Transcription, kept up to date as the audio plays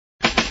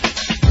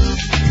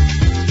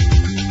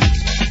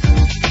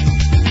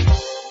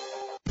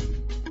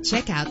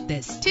Check out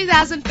this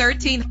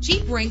 2013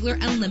 Jeep Wrangler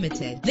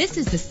Unlimited. This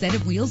is the set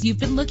of wheels you've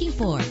been looking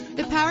for.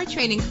 The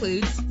powertrain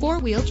includes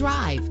four-wheel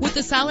drive with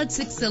a solid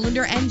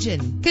 6-cylinder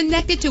engine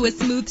connected to a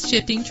smooth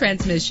shifting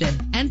transmission.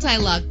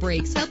 Anti-lock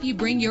brakes help you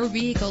bring your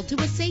vehicle to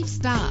a safe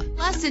stop.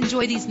 Plus,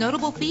 enjoy these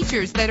notable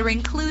features that are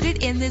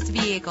included in this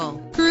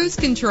vehicle: cruise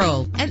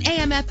control, an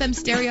AM/FM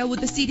stereo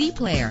with a CD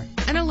player,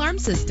 an alarm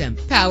system,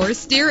 power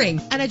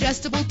steering, an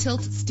adjustable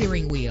tilt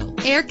steering wheel,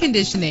 air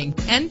conditioning.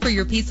 And for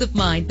your peace of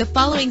mind, the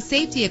following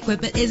safety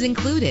equipment is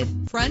included: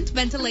 front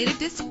ventilated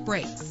disc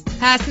brakes,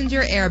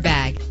 passenger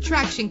airbag,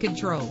 traction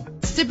control,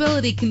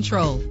 stability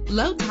control,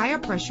 low tire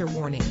pressure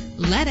warning.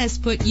 Let us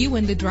put you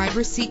in the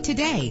driver's seat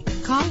today.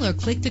 Call or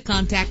click to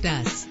contact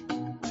us.